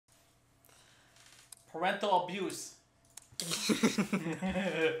Parental abuse.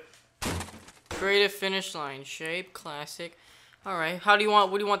 Creative finish line. Shape. Classic. Alright. What do you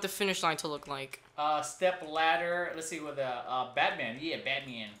want the finish line to look like? Step ladder. Let's see with Batman. Yeah,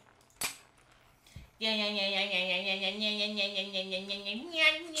 Batman.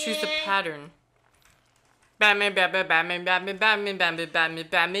 Choose the pattern. Batman, Batman, Batman, Batman, Batman, Batman, Batman,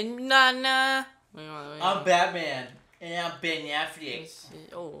 Batman, nah. I'm Batman. And I'm Ben Affleck.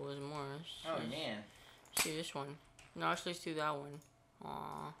 Oh, there's more. Oh, man. Let's see this one. No, actually, let's do that one.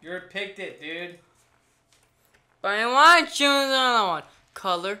 Aww. You picked it, dude. But I want to choose another one.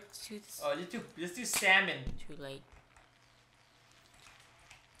 Color. Let's do this. Oh, let's do salmon. Too late.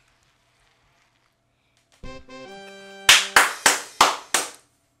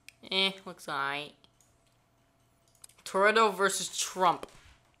 Looks alright. Toretto versus Trump.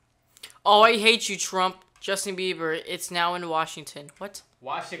 Oh, I hate you, Trump. Justin Bieber. It's now in Washington. What?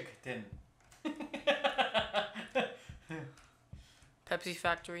 Washington. Pepsi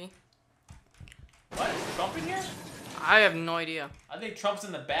factory. What? Is Trump in here? I have no idea. I think Trump's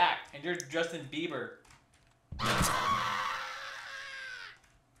in the back, and you're Justin Bieber.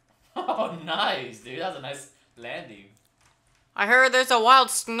 Oh, nice, dude. That was a nice landing. I heard there's a wild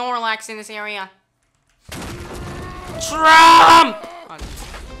Snorlax in this area. Trump!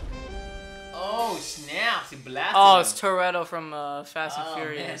 Oh, snaps. He blasted Oh, him. it's Toretto from Fast and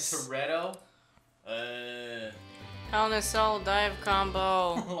Furious. Man, Toretto? Hell in a Cell dive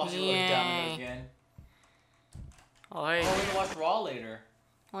combo. Yay. Again. Oh, hey. Oh, we're gonna watch Raw later.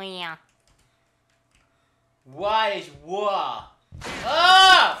 Oh, yeah. Why is Wah?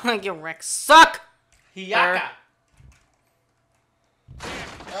 Ah! Your Rex suck! Hiyaka.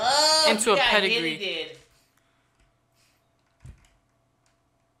 Oh, into a yeah, pedigree. Did.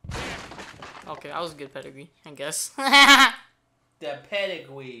 Okay, that was a good pedigree, I guess. The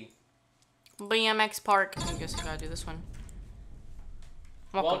pedigree. BMX Park. I guess I gotta do this one.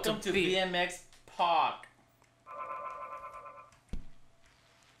 Welcome to BMX Park.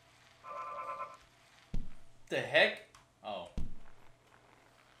 The heck? Oh.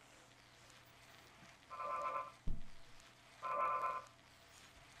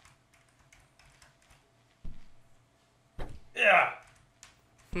 Yeah.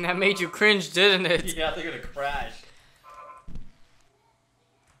 That made you cringe, didn't it? Yeah, they're gonna crash.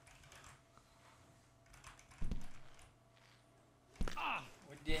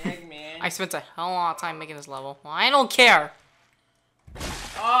 What the heck, man? I spent a hell of a lot of time making this level. Well, I don't care.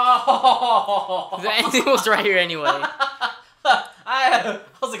 Oh! The ending was right here anyway. I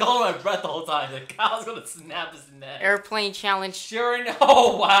was like holding my breath the whole time. Like, I was gonna snap his neck. Airplane challenge. Sure enough.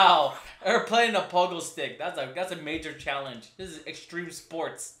 Oh wow! Airplane and a pogo stick. That's a major challenge. This is extreme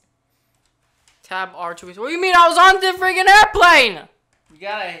sports. Tab R2. What do you mean I was on the freaking airplane? You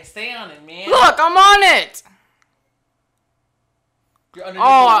gotta stay on it, man. Look, I'm on it. You're underneath the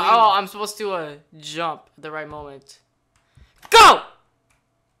wing. I'm supposed to jump at the right moment. Go!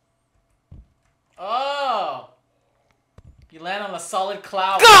 Oh! You land on a solid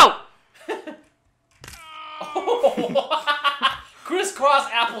cloud. Go! Oh. Crisscross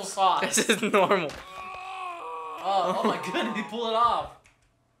applesauce. This is normal. Oh my goodness, he pulled it off.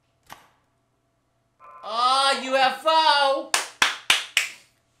 Oh, UFO!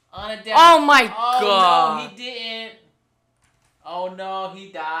 On a down. Oh my god. god. No, he didn't. Oh no,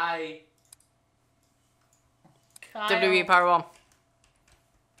 he died. Kyle. WWE Powerbomb.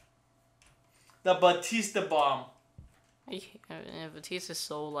 The Batista bomb. Batista's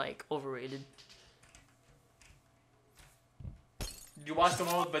so, like, overrated. Did you watch the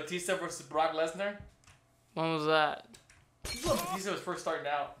one with Batista versus Brock Lesnar? When was that? This is when Batista was first starting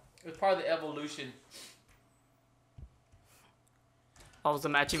out. It was part of the evolution. Oh, was the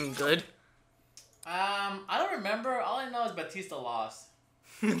match even good? I don't remember. All I know is Batista lost.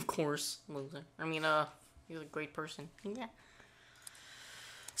 Of course. Loser. I mean, he's a great person. Yeah.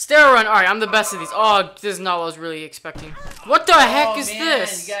 Stair run. Alright, I'm the best of these. Oh, this is not what I was really expecting. What the heck is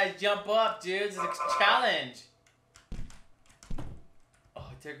this? You gotta jump up, dude. It's a challenge. Oh,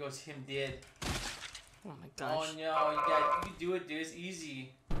 there goes him dead. Oh my gosh. Oh no, you can do it, dude. It's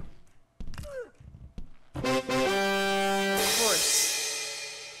easy. Of course.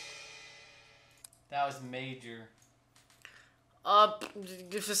 That was major.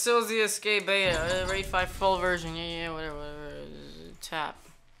 Facility escape beta, raid 5 full version. Yeah, whatever. Tap.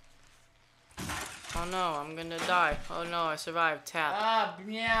 Oh no, I'm gonna die. Oh no, I survived. Tap.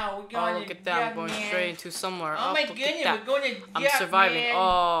 Yeah, we're going. Oh, look at that. I'm going straight into somewhere. Oh my goodness, we're going to. I'm surviving. Man.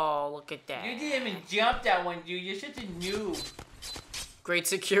 Oh, look at that. You didn't even jump that one, dude. You're such a noob. Great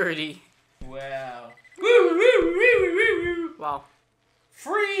security. Wow. Wow.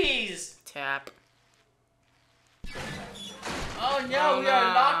 Freeze. Tap. Oh no, we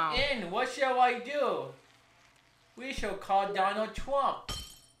are locked in. What shall I do? We shall call Donald Trump.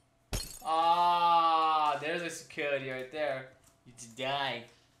 Ah, there's a security right there. You just die.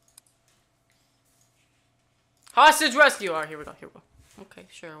 Hostage rescue. Alright, here we go. Okay,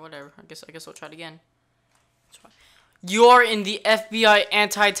 sure, whatever. I guess we'll try it again. You're in the FBI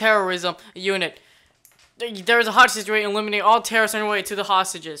anti-terrorism unit. There's a hostage situation. Eliminate all terrorists on their way to the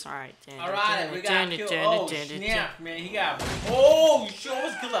hostages. Alright. Alright, we got to kill. Oh, snap, man. He got... Oh, you should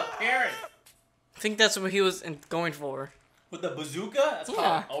almost kill a parent. I think that's what he was going for. With the bazooka? That's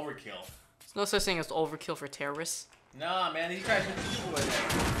called overkill. There's no such thing as overkill for terrorists. Nah, man. He tried to shoot people with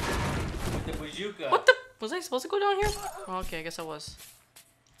it. With the bazooka. What the... Was I supposed to go down here? Oh, okay, I guess I was.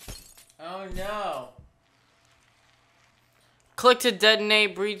 Oh, no. Click to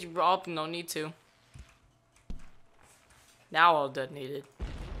detonate. Breach. Oh, no need to. Now I'll detonate it.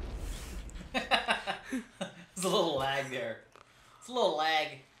 There's a little lag there. It's a little lag.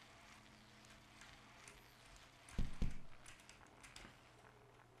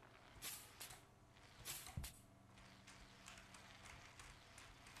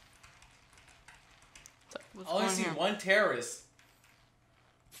 I only see one terrorist.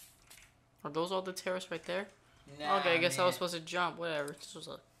 Are those all the terrorists right there? Nah, okay, I guess man. I was supposed to jump. Whatever. This was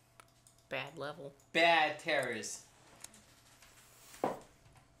a bad level. Bad terrorists.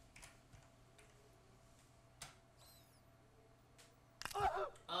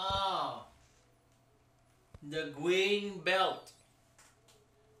 Oh. The green belt.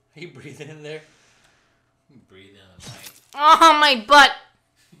 Are you breathing in there? I'm breathing on the mic. Oh, my butt!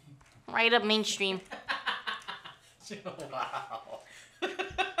 Right up mainstream. Wow.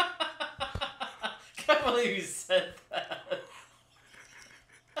 Can't believe you said that.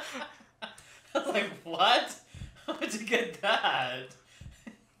 I was like, what? How'd you get that?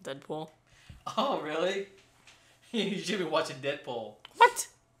 Deadpool. Oh, really? You should be watching Deadpool. What?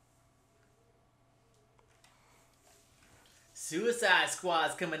 Suicide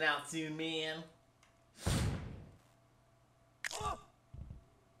Squad's coming out soon, man.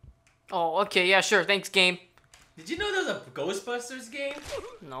 Oh, okay, yeah, sure. Thanks, game. Did you know there was a Ghostbusters game?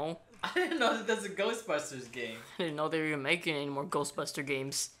 No. I didn't know that there's a Ghostbusters game. I didn't know they were even making any more Ghostbuster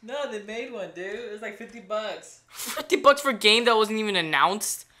games. No, they made one, dude. It was like $50. $50 for a game that wasn't even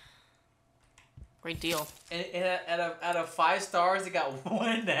announced? Great deal. And out of 5 stars, it got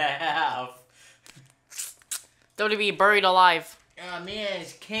 1.5. WWE buried alive. Oh man,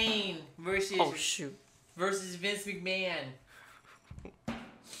 it's Kane versus Oh shoot. versus Vince McMahon.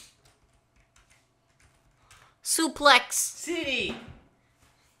 Suplex. City.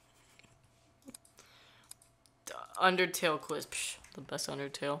 Undertale quiz. Psh, the best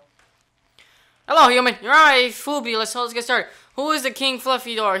Undertale. Hello, human. You're alright, Fubi. Let's get started. Who is the King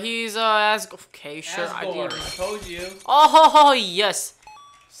Fluffy Door? He's okay, sure. Asgore. I told you. Oh yes.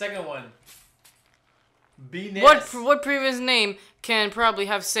 Second one. B Ness. What previous name can probably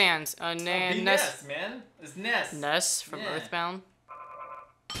have Sans? B Ness, man. It's Ness. Ness from Earthbound.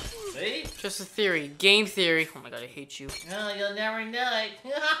 See? Just a theory. Game theory. Oh my god, I hate you. Oh, you'll never know it.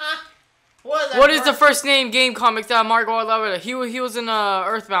 What is the first name game comic that Marco elaborated? He was in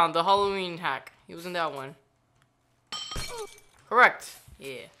Earthbound, the Halloween hack. He was in that one. Correct.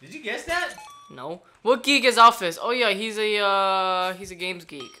 Yeah. Did you guess that? No. What geek is Alphys? Oh yeah, he's a games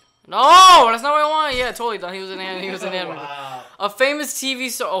geek. No, that's not what I wanted. Yeah, totally done. He was an anime. Wow. A famous TV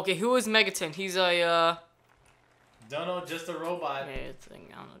star. Okay, who is Megaton? He's a Don't know, just a robot. yeah, I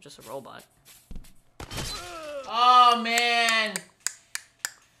don't know, just a robot. Oh man.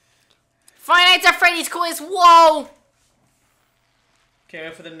 Five Nights at Freddy's quiz. Whoa. Okay,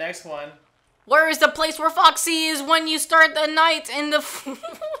 wait for the next one. Where is the place where Foxy is when you start the night in the...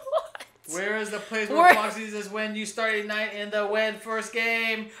 What? Where is the place where Foxy's is when you start a night in the first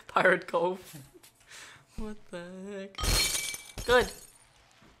game? Pirate Cove. What the heck? Good.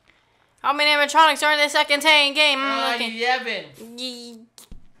 How many animatronics are in the second game? 11.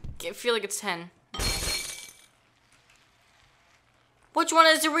 I feel like it's 10. Which one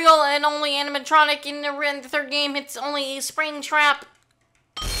is the real and only animatronic in the third game? It's only a Springtrap.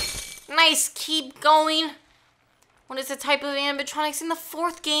 Nice, keep going. What is the type of animatronics in the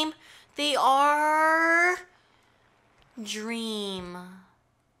fourth game? They are... Dream.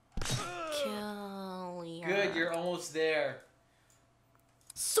 Killer. Good, you're almost there.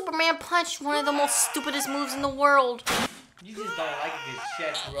 Superman Punch, one of the most stupidest moves in the world. You just don't like this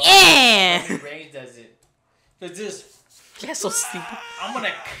shit, bro. Yeah. Range does it. Does this? Yeah, so stupid. I'm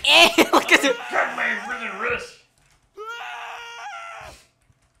gonna Look at it. cut my freaking wrist.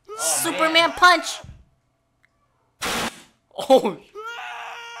 Superman Punch. Oh.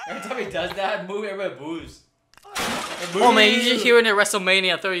 Every time he does that move, everybody boos. Oh man, you should hear it at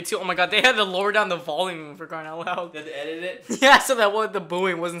WrestleMania 32. Oh my god, they had to lower down the volume for crying out loud. They had to edit it? Yeah, so that the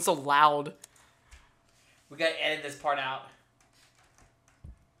booing wasn't so loud. We gotta edit this part out.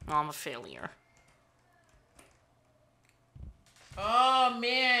 Oh, I'm a failure. Oh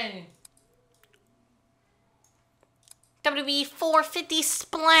man. WWE 450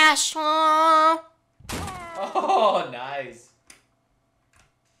 splash. Oh, Oh, nice.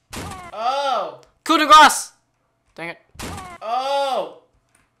 Oh. coup de grace. Dang it. Oh.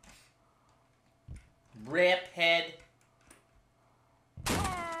 Rip head.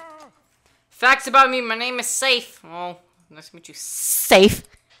 Facts about me, my name is Safe. Oh, nice to meet you, Safe.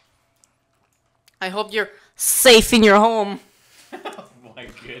 I hope you're safe in your home. Oh my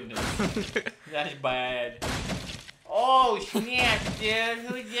goodness. That's bad. Oh snap, dude.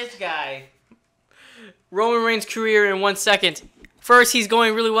 Who's this guy? Roman Reigns' career in 1 second. First, he's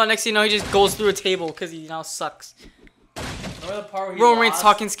going really well. Next thing you know, he just goes through a table because he now sucks. Remember the part where he Roman Reigns lost?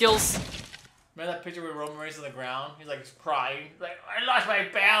 talking skills. Remember that picture with Roman Reigns on the ground? He's like crying. He's like, I lost my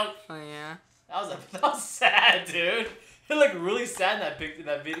belt. Oh yeah. That was sad, dude. He looked really sad in that picture,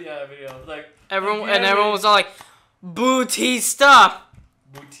 that video. It was like Everyone was all like, Bautista.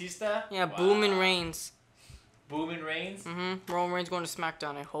 Bautista? Yeah, Wow. Boomin' Reigns. Boomin' Reigns? Roman Reigns going to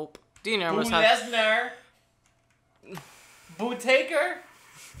SmackDown, I hope. Dean Boo Ambrose has Lesnar? Boo Taker?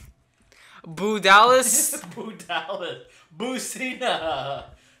 Boo Dallas. Boo Dallas. Boo Cena.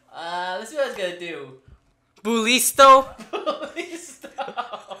 Let's see what I was gonna do. Boo Listo. Please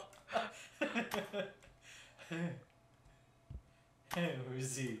stop. Where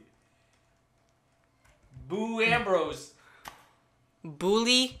is he? Boo Ambrose.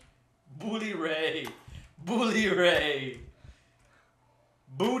 Bully. Bully Ray. Bully Ray.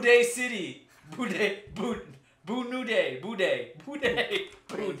 Boo Day City. Boo Day. Boo New Day. Boo Day. Boo Day.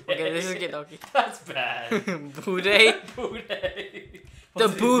 Boo Day. Okay, this is getting okay. That's bad. Boo Day. Boo Day. The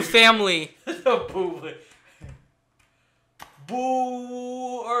Boo family. The Boo.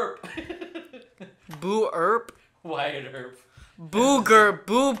 Boo Earp. Boo Earp. Wyatt Earp. Booger.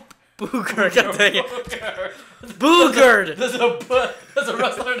 Booger. God dang it. Booger. Boogerd. There's a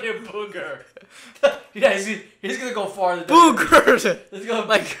wrestler named Booger. Yeah, he's gonna go far. Boogerd. Let's go.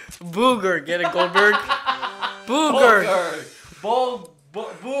 Like Booger. Get it, Goldberg? Booger.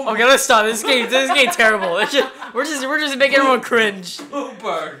 Booger. Okay, let's stop. This game terrible. We're just making everyone cringe.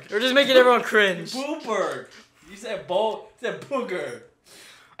 Booberg. We're just making everyone cringe. Booberg. You said Booger.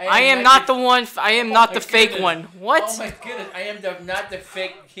 I am not the one. I am not the fake one. What? Oh my goodness! I am not the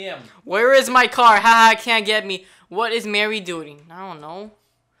fake him. Where is my car? Haha, can't get me. What is Mary doing? I don't know.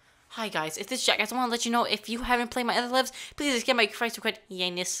 Hi guys, it's this Jack. I just want to let you know if you haven't played my other lives, please just get my Christ request.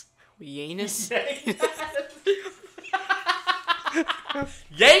 Yanus. Yanus.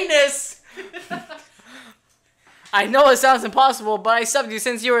 Yanus. I know it sounds impossible, but I subbed you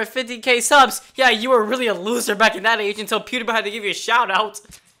since you were at 50k subs. Yeah, you were really a loser back in that age until PewDiePie had to give you a shout out.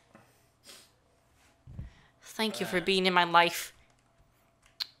 Thank you for being in my life.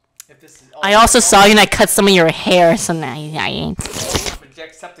 I also saw you and I cut some of your hair, so now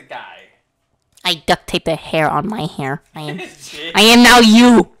I duct taped the hair on my hair. I am now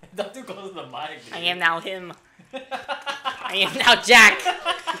you. Don't too close to the mic, dude. I am now him. I am now Jack.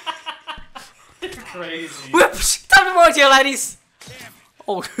 You're crazy. Whoops! Time to watch you, ladies.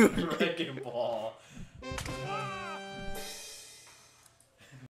 Oh. Wrecking ball.